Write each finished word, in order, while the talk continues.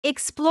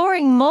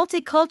Exploring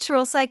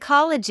multicultural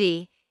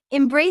psychology,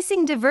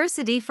 embracing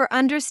diversity for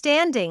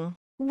understanding.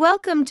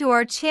 Welcome to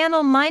our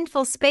channel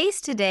Mindful Space.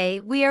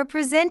 Today we are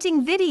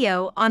presenting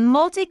video on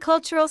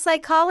multicultural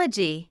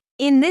psychology.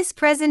 In this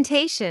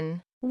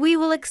presentation, we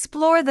will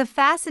explore the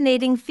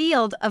fascinating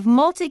field of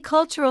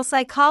multicultural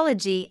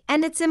psychology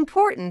and its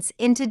importance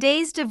in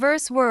today's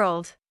diverse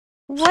world.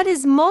 What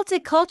is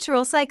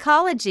multicultural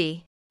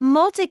psychology?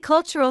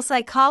 Multicultural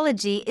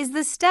psychology is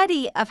the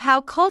study of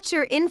how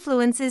culture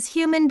influences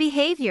human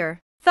behavior,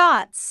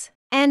 thoughts,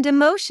 and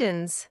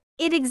emotions.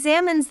 It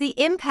examines the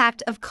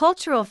impact of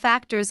cultural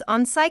factors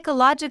on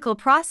psychological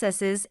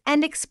processes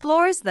and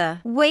explores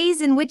the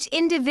ways in which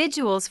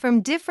individuals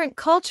from different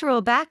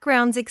cultural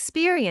backgrounds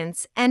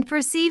experience and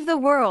perceive the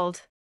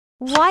world.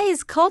 Why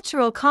is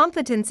cultural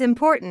competence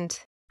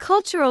important?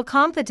 Cultural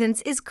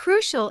competence is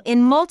crucial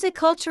in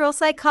multicultural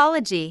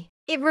psychology.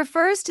 It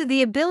refers to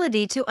the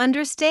ability to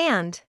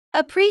understand,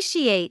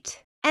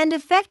 appreciate, and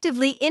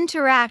effectively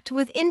interact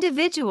with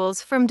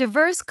individuals from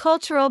diverse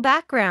cultural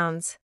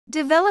backgrounds.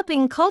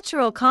 Developing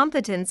cultural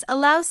competence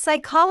allows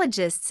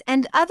psychologists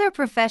and other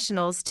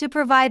professionals to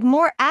provide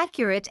more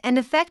accurate and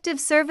effective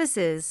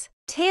services,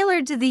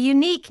 tailored to the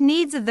unique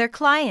needs of their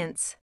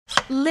clients.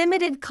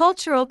 Limited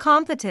cultural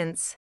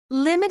competence.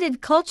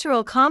 Limited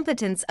cultural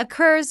competence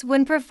occurs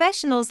when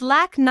professionals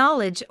lack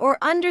knowledge or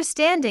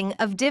understanding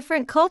of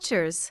different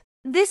cultures.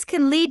 This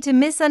can lead to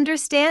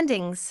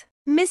misunderstandings,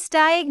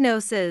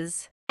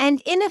 misdiagnoses,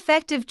 and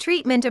ineffective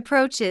treatment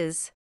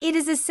approaches. It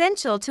is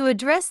essential to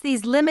address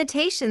these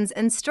limitations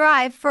and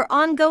strive for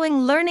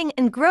ongoing learning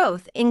and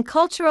growth in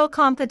cultural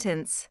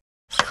competence.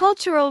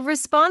 Cultural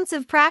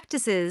responsive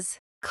practices.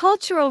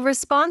 Cultural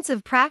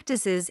responsive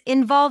practices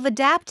involve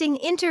adapting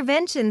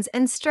interventions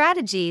and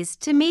strategies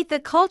to meet the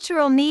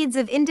cultural needs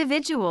of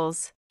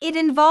individuals. It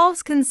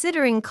involves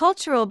considering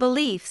cultural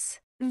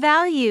beliefs,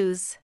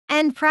 values,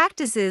 and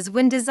practices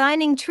when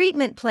designing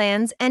treatment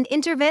plans and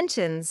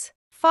interventions,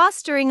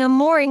 fostering a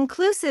more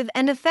inclusive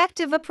and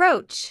effective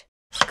approach.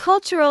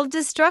 Cultural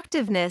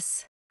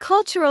destructiveness.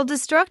 Cultural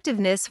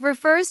destructiveness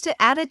refers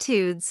to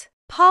attitudes,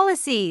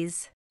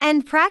 policies,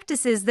 and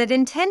practices that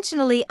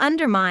intentionally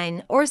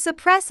undermine or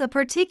suppress a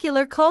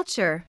particular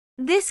culture.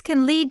 This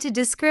can lead to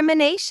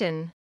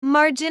discrimination,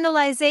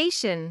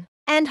 marginalization,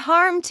 and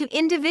harm to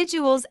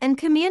individuals and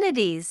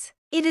communities.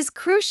 It is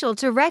crucial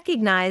to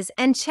recognize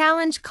and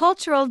challenge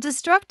cultural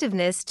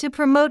destructiveness to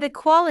promote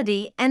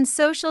equality and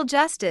social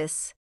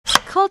justice.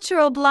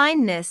 Cultural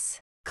blindness.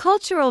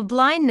 Cultural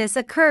blindness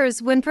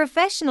occurs when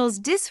professionals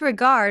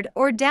disregard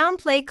or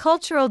downplay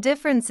cultural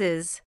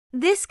differences.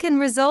 This can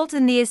result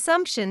in the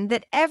assumption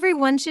that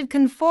everyone should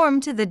conform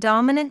to the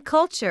dominant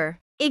culture,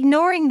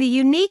 ignoring the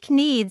unique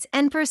needs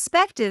and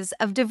perspectives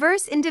of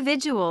diverse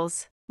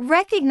individuals.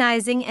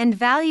 Recognizing and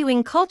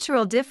valuing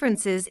cultural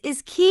differences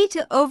is key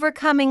to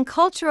overcoming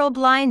cultural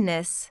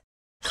blindness.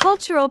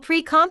 Cultural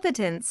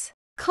precompetence.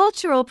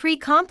 Cultural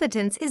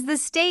precompetence is the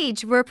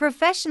stage where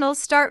professionals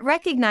start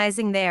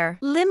recognizing their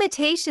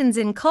limitations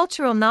in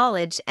cultural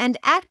knowledge and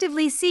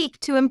actively seek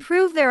to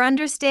improve their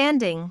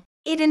understanding.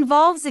 It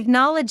involves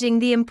acknowledging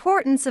the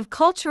importance of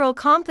cultural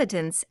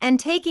competence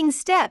and taking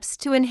steps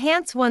to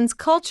enhance one's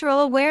cultural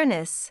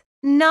awareness,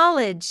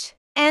 knowledge,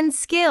 and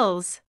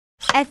skills.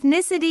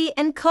 Ethnicity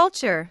and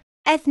culture.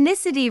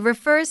 Ethnicity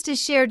refers to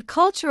shared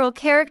cultural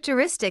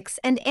characteristics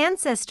and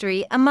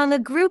ancestry among a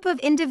group of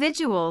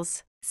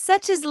individuals,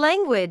 such as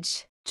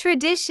language,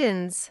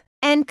 traditions,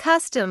 and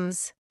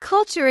customs.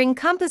 Culture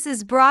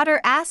encompasses broader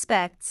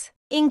aspects,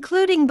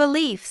 including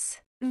beliefs,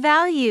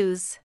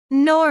 values,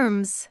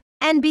 norms,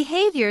 and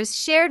behaviors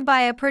shared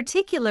by a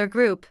particular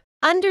group.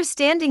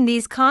 Understanding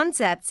these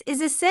concepts is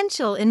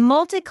essential in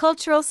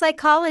multicultural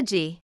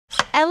psychology.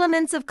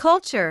 Elements of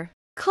culture.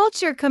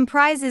 Culture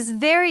comprises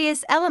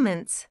various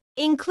elements,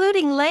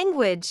 including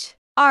language,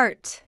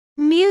 art,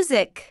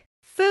 music,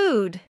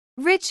 food,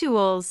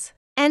 rituals,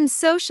 and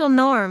social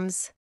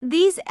norms.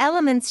 These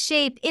elements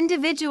shape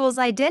individuals'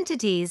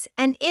 identities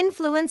and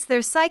influence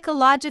their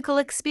psychological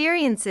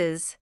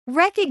experiences.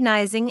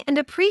 Recognizing and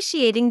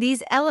appreciating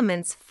these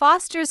elements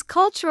fosters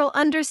cultural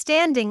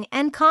understanding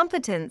and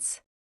competence.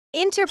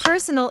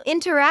 Interpersonal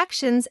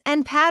interactions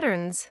and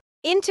patterns.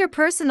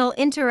 Interpersonal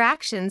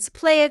interactions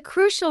play a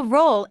crucial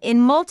role in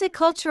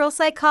multicultural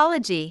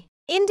psychology.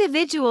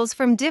 Individuals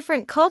from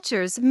different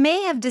cultures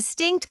may have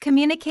distinct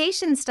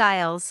communication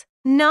styles,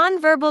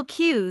 nonverbal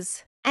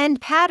cues, and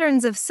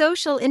patterns of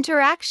social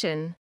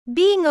interaction.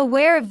 Being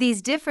aware of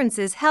these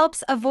differences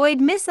helps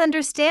avoid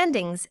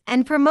misunderstandings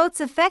and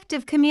promotes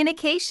effective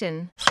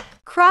communication.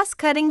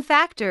 Cross-cutting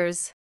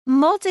factors.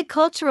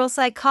 Multicultural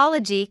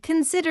psychology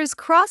considers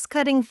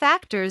cross-cutting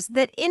factors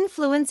that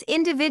influence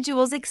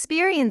individuals'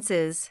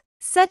 experiences,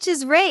 such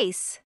as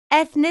race,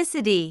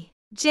 ethnicity,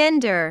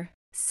 gender,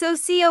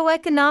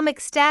 socioeconomic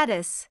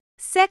status,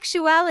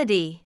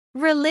 sexuality,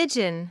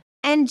 religion,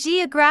 and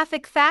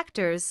geographic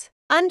factors.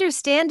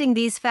 Understanding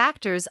these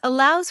factors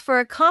allows for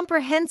a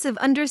comprehensive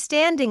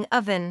understanding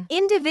of an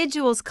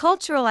individual's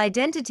cultural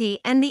identity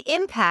and the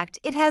impact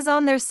it has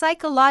on their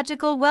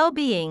psychological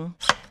well-being.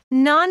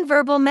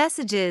 Nonverbal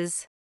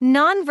messages.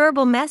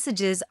 Nonverbal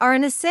messages are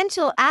an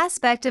essential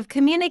aspect of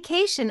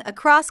communication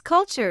across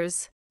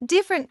cultures.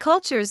 Different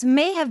cultures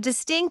may have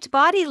distinct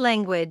body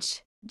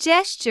language,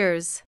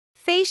 gestures,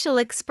 facial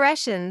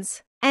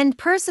expressions, and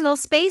personal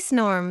space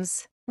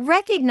norms.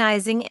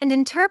 Recognizing and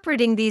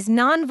interpreting these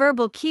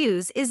nonverbal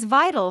cues is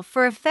vital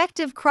for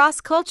effective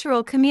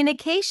cross-cultural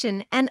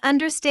communication and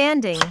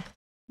understanding.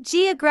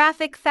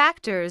 Geographic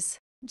factors.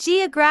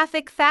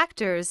 Geographic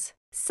factors,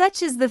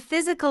 such as the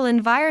physical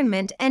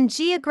environment and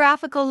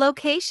geographical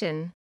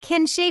location,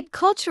 can shape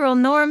cultural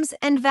norms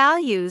and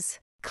values.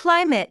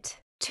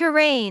 Climate,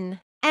 terrain,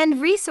 and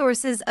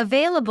resources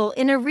available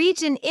in a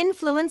region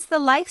influence the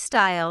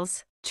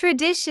lifestyles,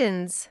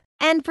 traditions,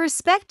 and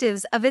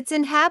perspectives of its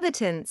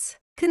inhabitants.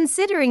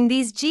 Considering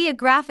these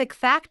geographic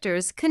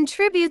factors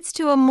contributes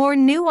to a more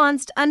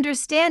nuanced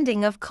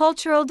understanding of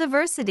cultural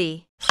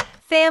diversity.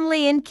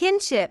 Family and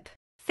kinship.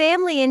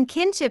 Family and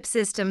kinship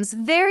systems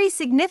vary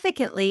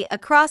significantly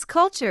across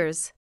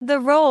cultures. The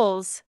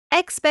roles,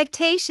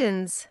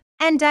 expectations,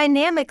 and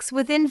dynamics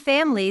within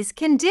families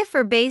can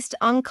differ based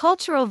on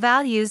cultural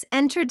values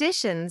and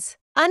traditions.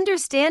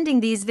 Understanding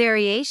these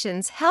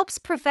variations helps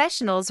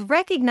professionals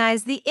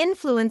recognize the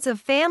influence of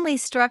family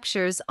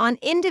structures on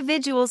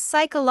individuals'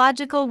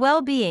 psychological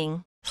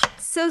well-being.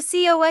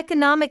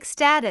 Socioeconomic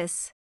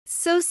status.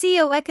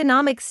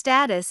 Socioeconomic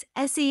status,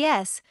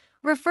 SES,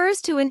 refers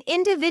to an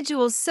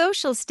individual's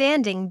social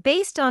standing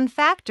based on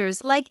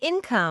factors like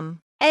income,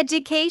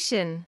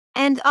 education,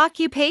 and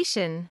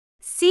occupation.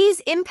 SES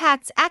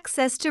impacts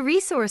access to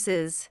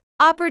resources,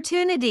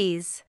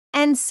 opportunities,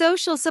 and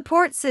social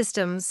support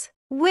systems,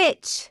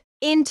 which,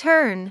 in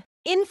turn,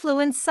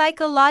 influence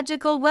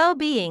psychological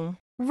well-being.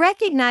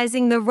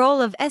 Recognizing the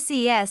role of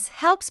SES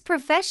helps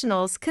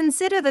professionals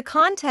consider the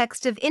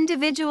context of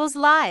individuals'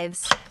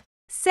 lives.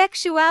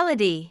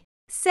 Sexuality.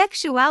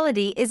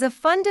 Sexuality is a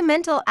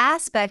fundamental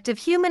aspect of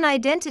human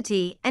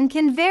identity and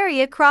can vary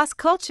across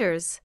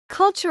cultures.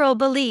 Cultural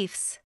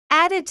beliefs,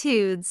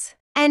 attitudes,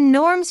 and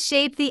norms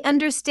shape the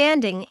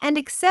understanding and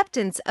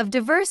acceptance of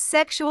diverse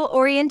sexual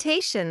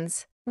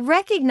orientations.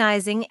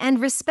 Recognizing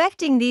and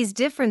respecting these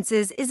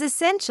differences is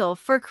essential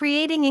for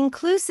creating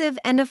inclusive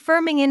and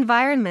affirming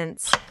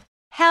environments.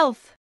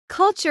 Health.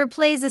 Culture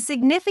plays a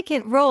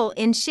significant role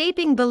in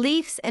shaping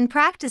beliefs and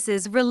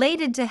practices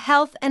related to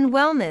health and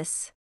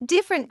wellness.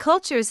 Different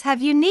cultures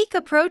have unique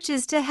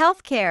approaches to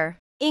healthcare,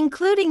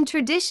 including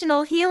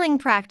traditional healing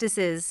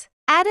practices,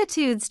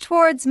 attitudes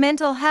towards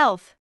mental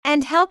health,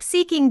 and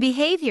help-seeking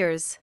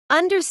behaviors.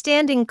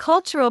 Understanding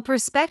cultural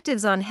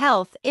perspectives on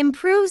health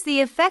improves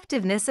the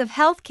effectiveness of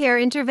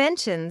healthcare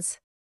interventions.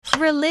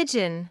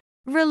 Religion.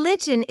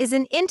 Religion is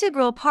an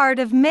integral part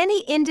of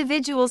many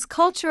individuals'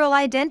 cultural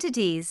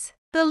identities.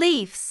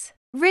 Beliefs,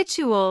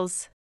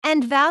 rituals,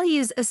 and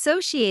values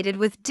associated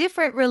with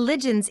different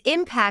religions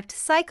impact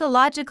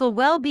psychological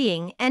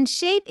well-being and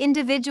shape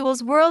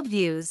individuals'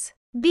 worldviews.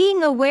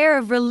 Being aware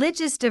of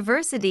religious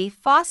diversity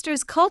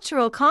fosters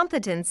cultural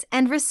competence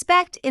and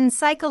respect in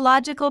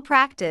psychological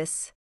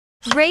practice.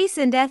 Race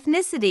and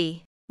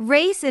ethnicity.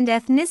 Race and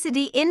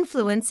ethnicity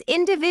influence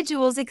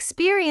individuals'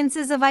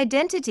 experiences of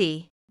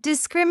identity,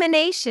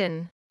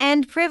 discrimination,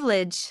 and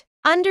privilege.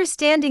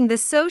 Understanding the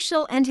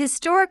social and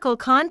historical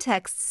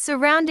contexts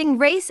surrounding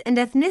race and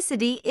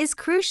ethnicity is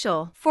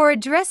crucial for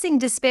addressing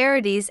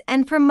disparities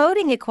and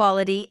promoting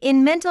equality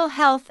in mental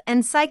health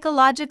and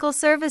psychological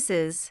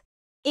services.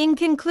 In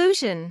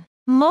conclusion,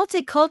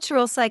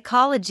 multicultural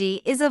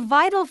psychology is a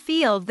vital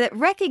field that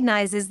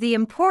recognizes the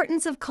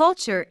importance of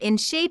culture in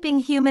shaping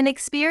human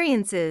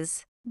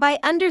experiences. By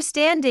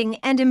understanding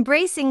and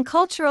embracing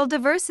cultural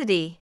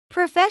diversity,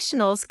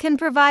 professionals can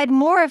provide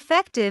more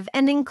effective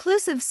and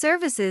inclusive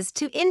services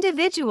to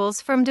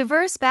individuals from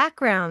diverse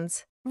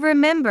backgrounds.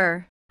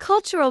 Remember,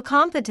 cultural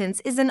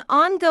competence is an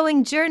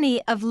ongoing journey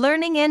of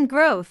learning and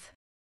growth.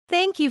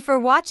 Thank you for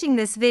watching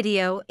this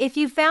video. If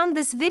you found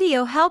this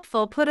video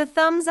helpful, put a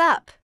thumbs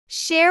up.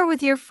 Share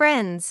with your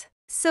friends,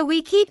 so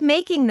we keep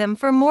making them.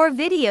 For more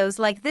videos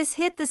like this,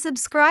 hit the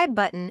subscribe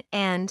button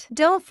and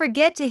don't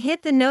forget to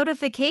hit the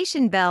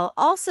notification bell.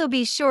 Also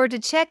be sure to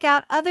check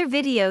out other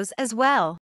videos as well.